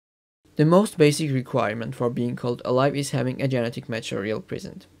The most basic requirement for being called alive is having a genetic material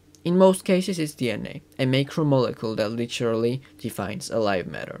present. In most cases it's DNA, a macromolecule that literally defines alive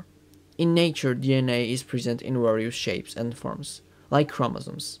matter. In nature, DNA is present in various shapes and forms, like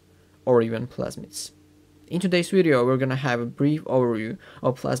chromosomes, or even plasmids. In today's video, we're gonna have a brief overview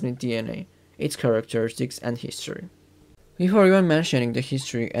of plasmid DNA, its characteristics and history. Before even mentioning the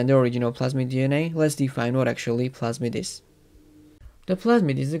history and the original plasmid DNA, let's define what actually plasmid is. The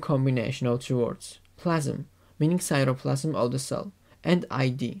plasmid is a combination of two words, plasm, meaning cytoplasm of the cell, and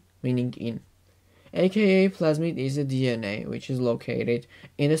ID, meaning in. AKA plasmid is a DNA which is located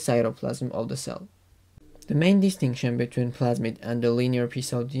in the cytoplasm of the cell. The main distinction between plasmid and the linear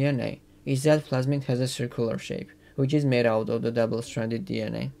piece of DNA is that plasmid has a circular shape, which is made out of the double-stranded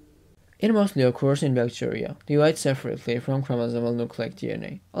DNA. It mostly occurs in bacteria, divides separately from chromosomal nucleic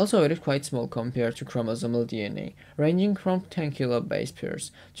DNA. Also, it is quite small compared to chromosomal DNA, ranging from 10 kilobase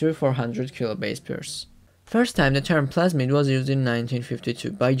pairs to 400 kilobase pairs. First time the term plasmid was used in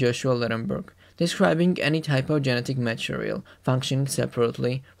 1952 by Joshua Ledenberg, describing any type of genetic material functioning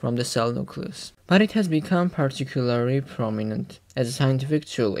separately from the cell nucleus. But it has become particularly prominent as a scientific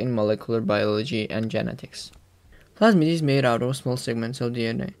tool in molecular biology and genetics. Plasmid is made out of small segments of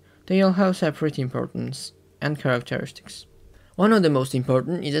DNA. They all have separate importance and characteristics. One of the most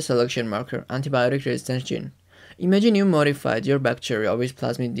important is a selection marker, antibiotic resistance gene. Imagine you modified your bacteria with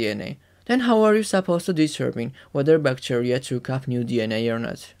plasmid DNA. Then how are you supposed to determine whether bacteria took up new DNA or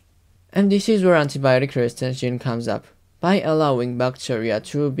not? And this is where antibiotic resistance gene comes up. By allowing bacteria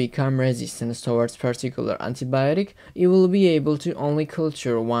to become resistant towards particular antibiotic, it will be able to only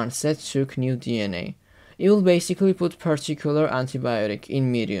culture ones that took new DNA. It will basically put particular antibiotic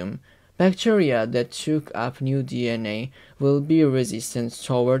in medium. Bacteria that took up new DNA will be resistant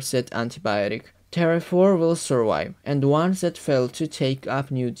towards that antibiotic, therefore will survive, and ones that fail to take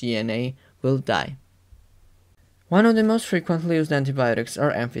up new DNA will die. One of the most frequently used antibiotics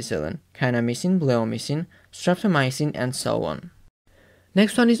are ampicillin, kanamycin, bleomycin, streptomycin, and so on.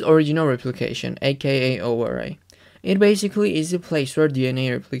 Next one is original replication, aka ORA. It basically is the place where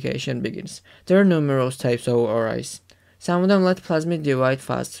DNA replication begins. There are numerous types of ORAs. Some of them let plasmid divide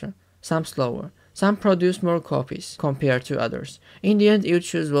faster, some slower, some produce more copies compared to others. In the end, you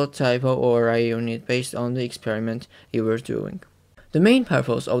choose what type of ORA you need based on the experiment you were doing. The main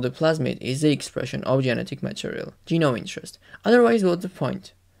purpose of the plasmid is the expression of genetic material, genome interest. Otherwise, what's the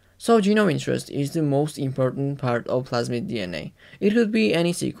point? So genome interest is the most important part of plasmid DNA. It could be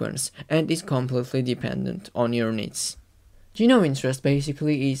any sequence and is completely dependent on your needs. Genome interest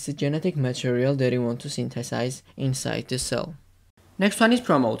basically is the genetic material that you want to synthesize inside the cell. Next one is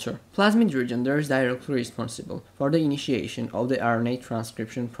promoter. Plasmid region is directly responsible for the initiation of the RNA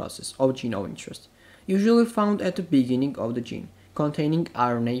transcription process of genome interest, usually found at the beginning of the gene, containing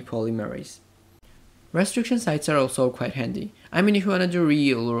RNA polymerase. Restriction sites are also quite handy. I mean, if you wanna do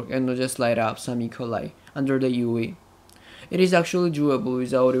real work and not just light up some E.coli under the UV. It is actually doable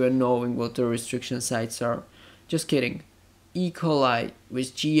without even knowing what the restriction sites are. Just kidding. E.coli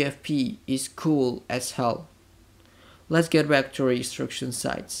with GFP is cool as hell. Let's get back to restriction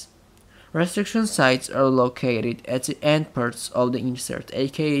sites. Restriction sites are located at the end parts of the insert,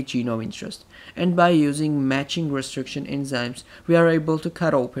 aka genome interest, and by using matching restriction enzymes, we are able to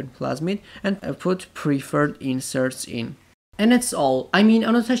cut open plasmid and put preferred inserts in. And that's all. I mean,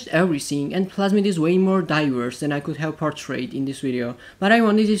 I touched everything, and plasmid is way more diverse than I could have portrayed in this video, but I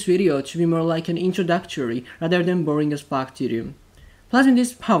wanted this video to be more like an introductory rather than boring as bacterium. Plasmid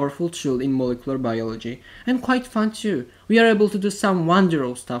is a powerful tool in molecular biology, and quite fun too. We are able to do some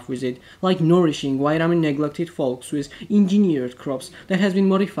wondrous stuff with it, like nourishing vitamin-neglected folks with engineered crops that has been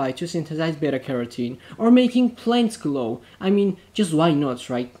modified to synthesize beta-carotene, or making plants glow. I mean, just why not,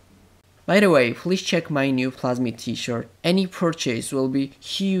 right? By the way, please check my new plasmid t-shirt. Any purchase will be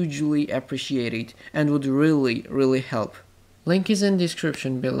hugely appreciated and would really help. Link is in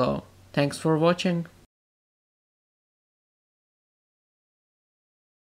description below. Thanks for watching.